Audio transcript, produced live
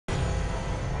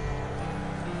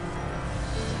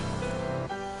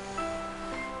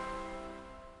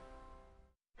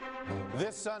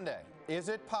This Sunday, is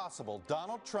it possible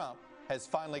Donald Trump has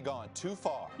finally gone too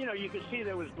far? You know, you could see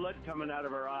there was blood coming out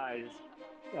of her eyes,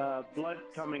 blood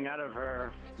coming out of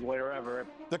her wherever.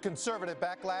 The conservative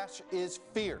backlash is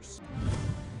fierce.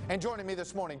 And joining me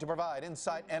this morning to provide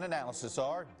insight and analysis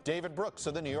are David Brooks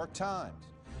of the New York Times,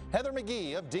 Heather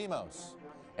McGhee of Demos,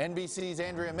 NBC's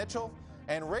Andrea Mitchell,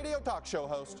 and radio talk show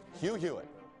host Hugh Hewitt.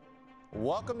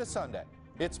 Welcome to Sunday.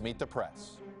 It's Meet the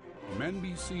Press. From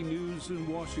NBC News in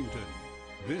Washington,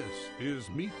 this is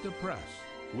Meet the Press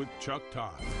with Chuck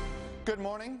Todd. Good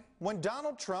morning. When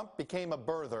Donald Trump became a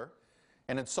birther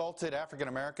and insulted African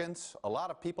Americans, a lot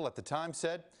of people at the time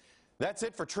said, that's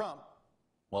it for Trump.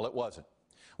 Well, it wasn't.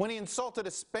 When he insulted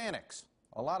Hispanics,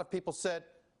 a lot of people said,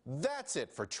 that's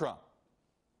it for Trump.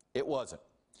 It wasn't.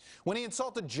 When he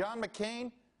insulted John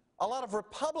McCain, a lot of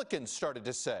Republicans started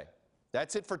to say,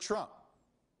 that's it for Trump.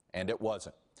 And it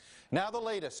wasn't. Now the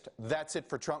latest that's it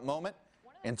for Trump moment,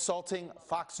 insulting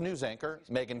Fox News anchor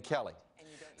Megyn Kelly.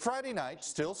 Friday night,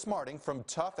 still smarting from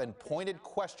tough and pointed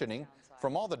questioning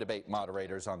from all the debate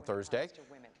moderators on Thursday,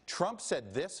 Trump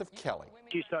said this of Kelly.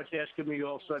 She starts asking me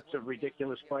all sorts of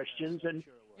ridiculous questions, and,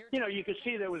 you know, you could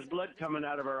see there was blood coming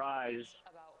out of her eyes,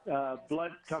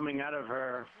 blood coming out of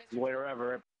her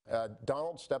wherever.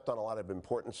 Donald stepped on a lot of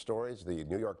important stories. The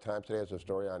New York Times today has a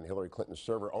story on Hillary Clinton's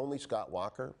server. Only Scott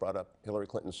Walker brought up Hillary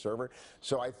Clinton's server.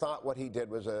 So I thought what he did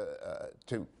was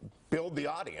to build the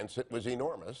audience. It was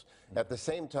enormous. At the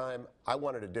same time, I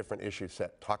wanted a different issue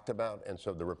set talked about, and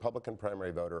so the Republican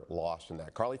primary voter lost in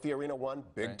that. Carly Fiorina won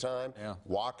big time. Yeah.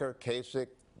 Walker, Kasich,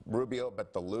 Rubio,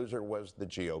 but the loser was the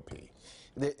GOP.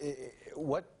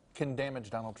 What can damage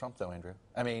Donald Trump, though, Andrew?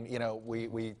 I mean, you know,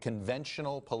 we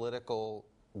conventional political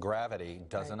gravity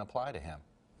doesn't apply to him,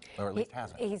 or at least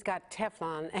hasn't. He's got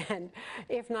Teflon, and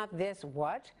if not this,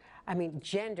 what? I mean,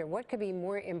 gender, what could be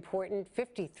more important?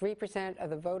 53%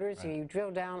 of the voters, right. You drill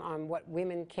down on what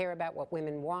women care about, what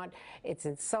women want. It's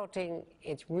insulting,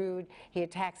 it's rude. He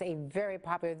attacks a very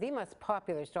popular, the most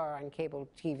popular star on cable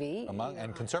TV.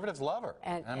 And conservatives love her.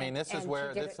 I mean, this is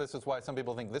where, this is why some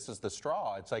people think this is the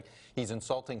straw. It's like he's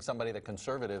insulting somebody that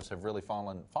conservatives have really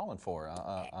fallen for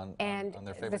on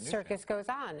their favorite the circus goes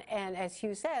on. And as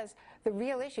Hugh says, the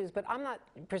real issues, but I'm not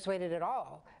persuaded at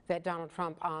all that Donald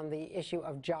Trump on the issue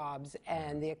of jobs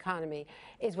and the economy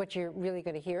is what you're really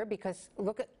going to hear, because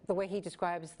look at the way he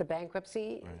describes the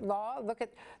bankruptcy law, look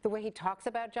at the way he talks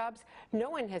about jobs. No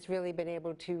one has really been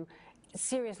able to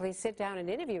seriously sit down and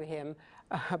interview him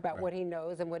about what he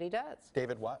knows and what he does.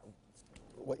 David, what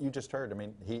you just heard, I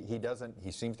mean,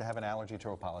 he seems to have an allergy to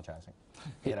apologizing.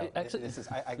 You know, actually, this is,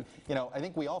 you know, I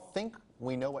think we all think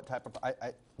we know what type of,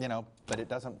 you know, but it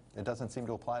doesn't seem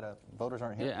to apply to voters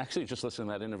aren't here. Yeah, actually, just listening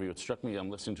to that interview, it struck me, I'm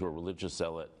listening to a religious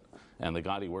zealot, and the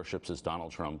God he worships is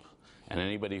Donald Trump. And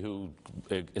anybody who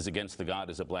is against the God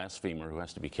is a blasphemer who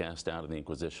has to be cast out of the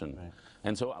Inquisition. Right.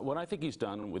 And so what I think he's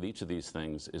done with each of these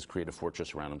things is create a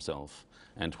fortress around himself.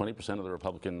 And 20% of the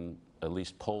Republican, at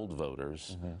least polled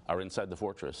voters, are inside the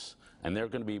fortress. And they're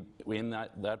going to be in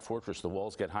that fortress. The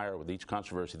walls get higher with each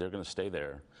controversy. They're going to stay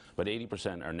there. But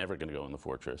 80% are never going to go in the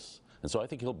fortress. And so I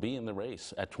think he'll be in the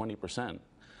race at 20%.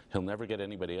 He'll never get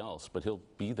anybody else, but he'll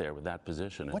be there with that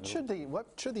position. What should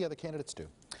the other candidates do?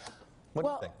 What do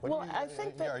you think? I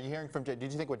think that, are you hearing from Jeb?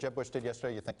 Did you think what Jeb Bush did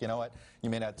yesterday? You think, you know what, you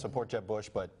may not support Jeb Bush,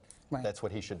 but that's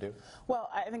what he should do? Well,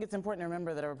 I think it's important to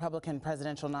remember that a Republican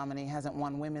presidential nominee hasn't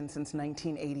won women since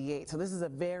 1988. So this is a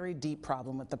very deep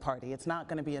problem with the party. It's not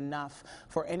going to be enough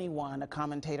for anyone, a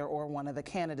commentator or one of the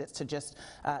candidates, to just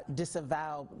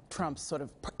disavow Trump's sort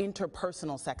of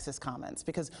interpersonal sexist comments.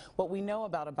 Because what we know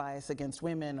about a bias against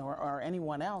women or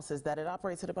anyone else is that it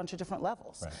operates at a bunch of different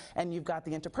levels. Right. And you've got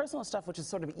the interpersonal stuff, which is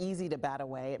sort of easy to bat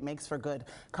away. It makes for good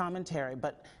commentary.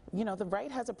 But, you know, the right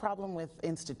has a problem with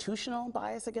institutional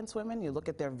bias against women. You look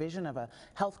at their vision of a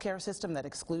healthcare system that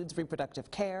excludes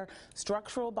reproductive care,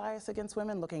 structural bias against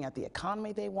women, looking at the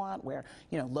economy they want, where,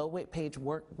 you know, low wage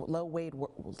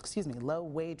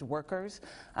workers,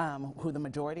 who the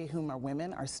majority of whom are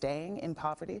women, are staying in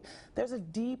poverty. There's a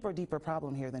deeper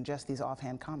problem here than just these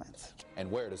offhand comments. And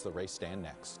where does the race stand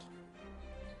next?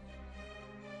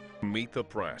 Meet the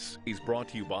Press is brought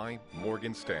to you by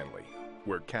Morgan Stanley,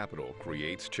 where capital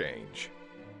creates change.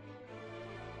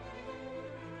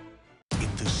 In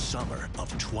the summer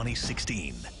of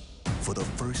 2016, for the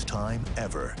first time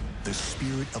ever, the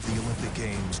spirit of the Olympic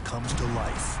Games comes to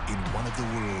life in one of the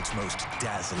world's most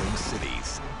dazzling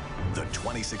cities. The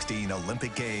 2016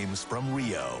 Olympic Games from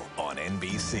Rio on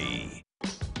NBC.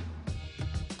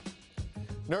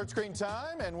 Nerd Screen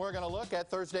time, and we're going to look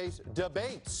at Thursday's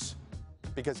debates.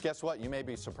 Because guess what? You may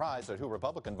be surprised at who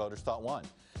Republican voters thought won.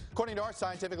 According to our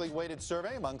scientifically weighted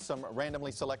survey among some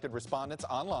randomly selected respondents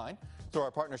online through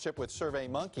our partnership with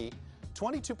SurveyMonkey,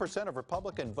 22% of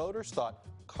Republican voters thought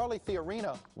Carly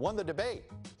Fiorina won the debate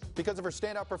because of her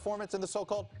standout performance in the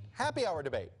so-called happy hour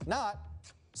debate, not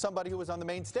somebody who was on the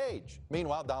main stage.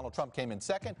 Meanwhile, Donald Trump came in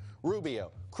second.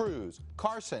 Rubio, Cruz,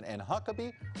 Carson, and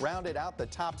Huckabee rounded out the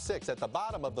top 6. At the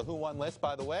bottom of the Who Won list,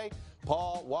 by the way,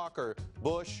 Paul, Walker,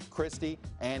 Bush, Christie,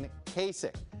 and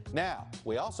Kasich. Now,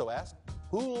 we also asked,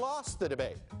 who lost the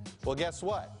debate? Well, guess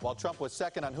what? While Trump was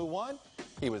second on Who Won,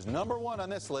 he was number 1 on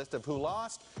this list of who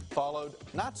lost, followed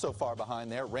not so far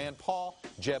behind there, Rand Paul,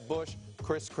 Jeb Bush,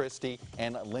 Chris Christie,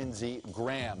 and Lindsey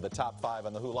Graham, the top 5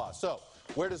 on the who lost. So,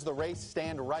 where does the race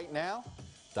stand right now?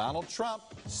 Donald Trump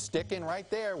sticking right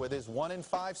there with his 1 in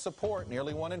 5 support,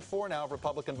 nearly 1 in 4 now of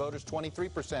Republican voters,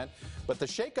 23%. But the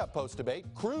shake-up post-debate,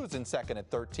 Cruz in second at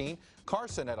 13,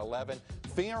 Carson at 11,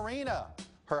 Fiorina,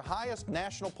 her highest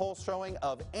national poll showing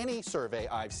of any survey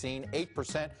I've seen,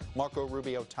 8%. Marco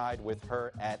Rubio tied with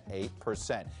her at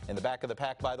 8%. In the back of the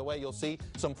pack, by the way, you'll see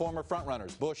some former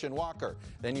frontrunners, Bush and Walker.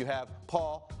 Then you have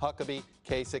Paul, Huckabee,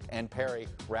 Kasich, and Perry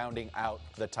rounding out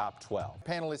the top 12.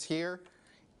 Panel is here.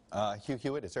 Hugh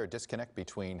Hewitt, is there a disconnect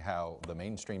between how the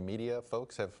mainstream media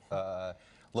folks have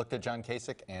looked at John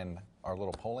Kasich and our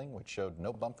little polling, which showed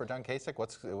no bump for John Kasich?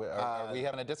 Are we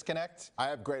having a disconnect? I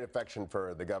have great affection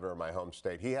for the governor of my home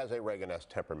state. He has a Reagan-esque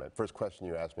temperament. First question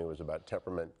you asked me was about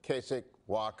temperament. Kasich,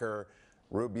 Walker,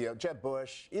 Rubio, Jeb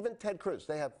Bush, even Ted Cruz,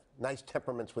 they have nice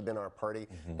temperaments within our party,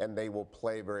 and they will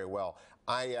play very well.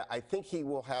 I think he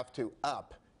will have to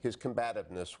up his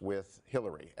combativeness with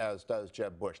Hillary, as does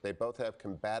Jeb Bush. They both have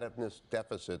combativeness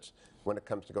deficits when it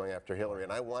comes to going after Hillary,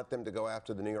 and I want them to go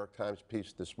after the New York Times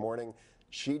piece this morning.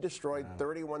 She destroyed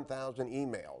 31,000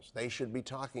 emails. They should be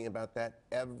talking about that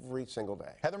every single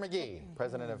day. Heather McGhee,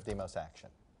 president of Demos Action.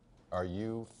 Are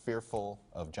you fearful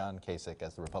of John Kasich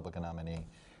as the Republican nominee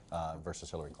versus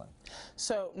Hillary Clinton?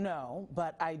 So no,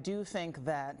 but I do think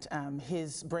that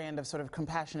his brand of sort of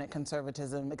compassionate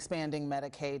conservatism, expanding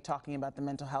Medicaid, talking about the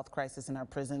mental health crisis in our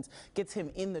prisons, gets him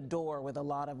in the door with a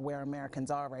lot of where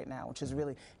Americans are right now, which is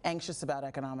really anxious about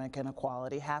economic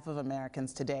inequality. Half of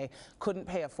Americans today couldn't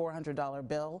pay a $400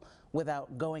 bill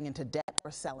without going into debt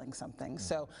or selling something.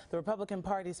 So the Republican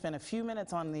Party spent a few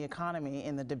minutes on the economy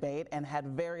in the debate and had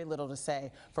very little to say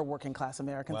for working class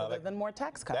Americans other than more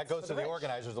tax cuts. That goes to the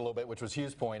organizers a little bit, which was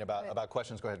Hugh's point about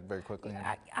questions. Go ahead very quickly.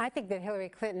 I think that Hillary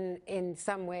Clinton, in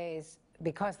some ways,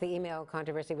 because the email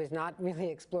controversy was not really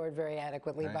explored very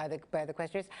adequately by the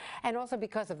questioners, and also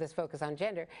because of this focus on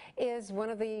gender, is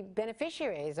one of the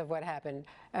beneficiaries of what happened.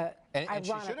 And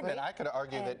she should have been. I could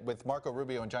argue that with Marco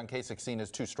Rubio and John Kasich seen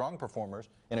as 2 strong performers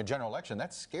in a general election,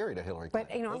 that's scary to Hillary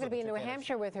Clinton. But I'm going to be in New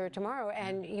Hampshire with her tomorrow,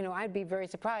 and I'd be very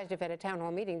surprised if at a town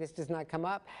hall meeting this does not come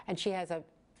up, and she has a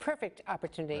perfect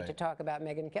opportunity to talk about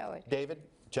Megyn Kelly. David,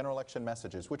 general election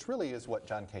messages, which really is what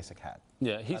John Kasich had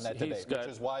on that debate, which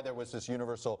is why there was this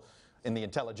universal in the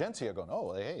intelligentsia going,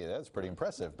 oh, hey, that's pretty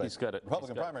impressive. But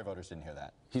Republican primary voters didn't hear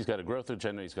that. He's got a growth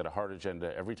agenda. He's got a hard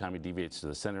agenda. Every time he deviates to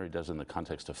the center, he does it in the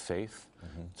context of faith,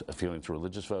 appealing to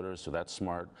religious voters, so that's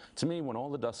smart. To me, when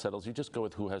all the dust settles, you just go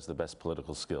with who has the best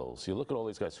political skills. You look at all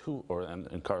these guys,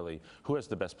 and Carly, who has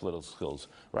the best political skills?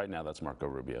 Right now, that's Marco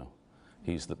Rubio.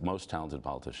 He's the most talented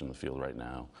politician in the field right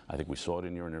now. I think we saw it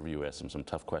in your interview. You asked him some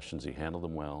tough questions. He handled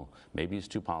them well. Maybe he's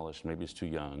too polished. Maybe he's too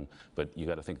young. But you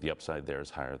got to think the upside there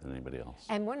is higher than anybody else.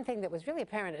 And one thing that was really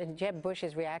apparent in Jeb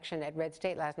Bush's reaction at Red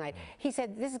State last night, he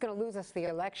said, this is going to lose us the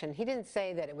election. He didn't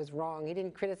say that it was wrong. He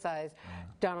didn't criticize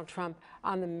Donald Trump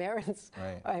on the merits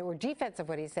or defense of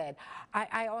what he said.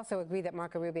 I also agree that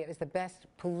Marco Rubio is the best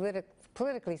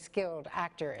politically skilled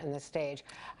actor in the stage.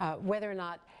 Whether or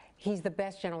not he's the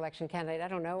best general election candidate, I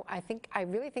don't know. I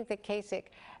really think that Kasich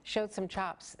showed some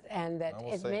chops, and that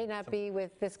it may not be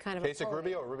with this kind of Kasich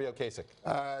Rubio or Rubio Kasich?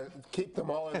 Keep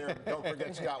them all in there. Don't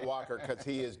forget Scott Walker, because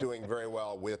he is doing very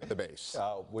well with the base.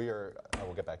 We'll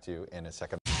get back to you in a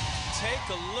second. Take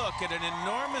a look at an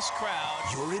enormous crowd.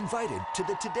 You're invited to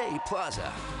the Today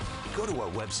Plaza. Go to our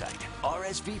website,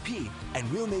 RSVP,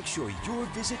 and we'll make sure your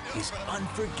visit is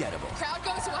unforgettable. Crowd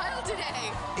goes wild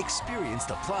today. Experience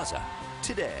the plaza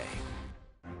today.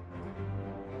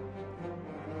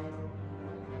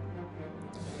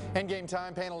 Endgame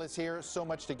time. Panel is here. So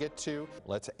much to get to.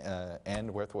 Let's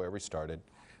end with where we started.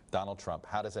 Donald Trump.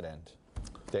 How does it end?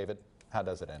 David? How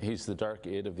does it end? He's the dark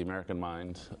id of the American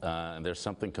mind, and there's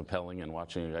something compelling in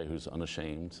watching a guy who's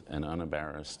unashamed and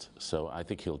unembarrassed. So I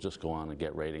think he'll just go on and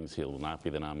get ratings. He will not be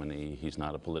the nominee. He's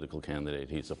not a political candidate.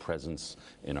 He's a presence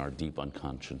in our deep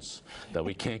unconscious that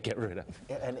we can't get rid of.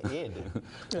 An id.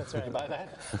 That's right. You buy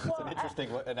that? It's an interesting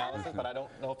analysis, but I don't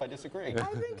know if I disagree. I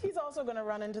think he's also going to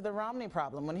run into the Romney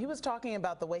problem. When he was talking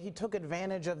about the way he took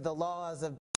advantage of the laws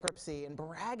of bankruptcy and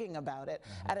bragging about it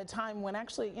at a time when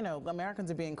actually, you know, Americans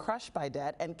are being crushed by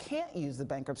debt and can't use the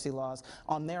bankruptcy laws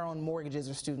on their own mortgages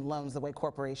or student loans the way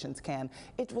corporations can.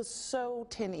 It was so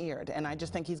tin-eared, and I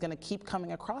just think he's going to keep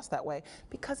coming across that way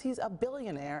because he's a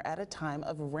billionaire at a time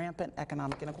of rampant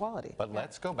economic inequality. But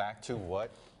let's go back to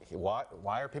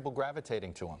why are people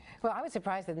gravitating to him? Well, I was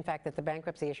surprised that, in fact, that the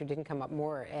bankruptcy issue didn't come up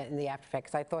more in the after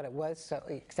effects. I thought it was so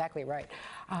exactly right.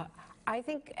 I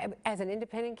think as an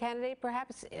independent candidate,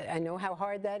 perhaps, I know how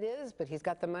hard that is, but he's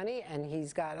got the money and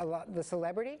he's got the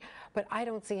celebrity, but I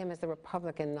don't see him as the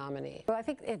Republican nominee. Well, I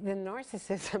think the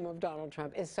narcissism of Donald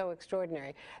Trump is so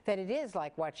extraordinary that it is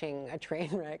like watching a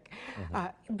train wreck.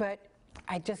 But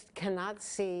I just cannot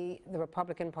see the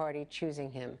Republican Party choosing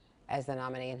him as the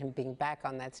nominee and him being back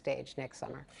on that stage next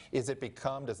summer. Does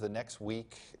the next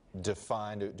week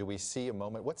define, do we see a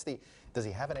moment, does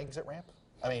he have an exit ramp?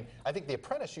 I mean, I think The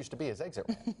Apprentice used to be his exit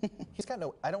ramp. He's got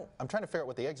I'm trying to figure out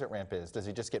what the exit ramp is. Does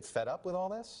he just get fed up with all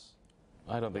this?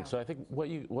 I don't think so. I think what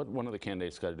one of the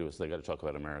candidates got to do is they got to talk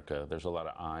about America. There's a lot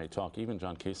of I talk. Even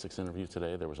John Kasich's interview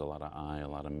today, there was a lot of I, a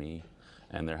lot of me.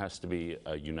 And there has to be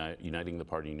a uniting the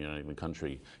party and uniting the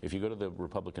country. If you go to the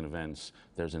Republican events,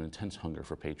 there's an intense hunger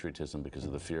for patriotism because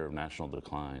of the fear of national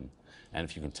decline. And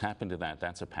if you can tap into that,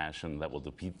 that's a passion that will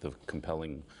defeat the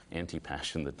compelling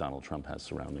anti-passion that Donald Trump has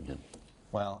surrounding him.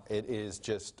 Well, it is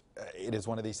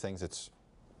one of these things, it's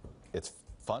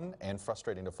fun and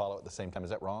frustrating to follow at the same time. Is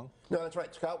that wrong? No, that's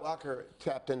right. Scott Walker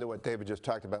tapped into what David just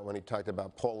talked about when he talked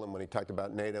about Poland, when he talked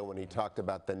about NATO, when he talked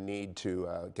about the need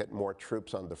to get more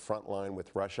troops on the front line with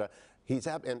Russia.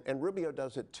 And Rubio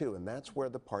does it too, and that's where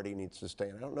the party needs to stay.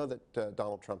 And I don't know that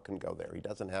Donald Trump can go there. He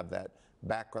doesn't have that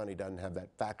background. He doesn't have that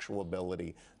factual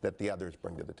ability that the others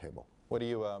bring to the table. What do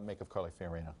you make of Carly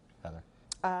Fiorina, Heather?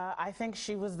 I think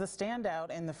she was the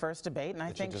standout in the first debate, and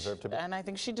I think she deserved to be? And I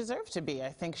think she deserved to be. I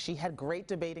think she had great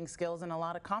debating skills and a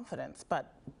lot of confidence.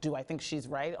 But do I think she's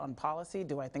right on policy?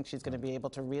 Do I think she's going to be able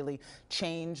to really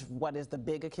change what is the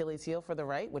big Achilles heel for the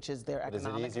right, which is their economic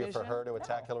vision? Is it easier for her to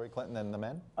attack No. Hillary Clinton than the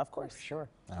men? Of course, sure.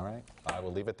 All right, I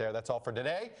will leave it there. That's all for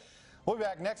today. We'll be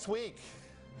back next week.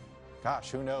 Gosh,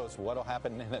 who knows what will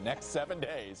happen in the next 7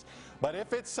 days. But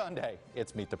if it's Sunday,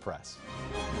 it's Meet the Press.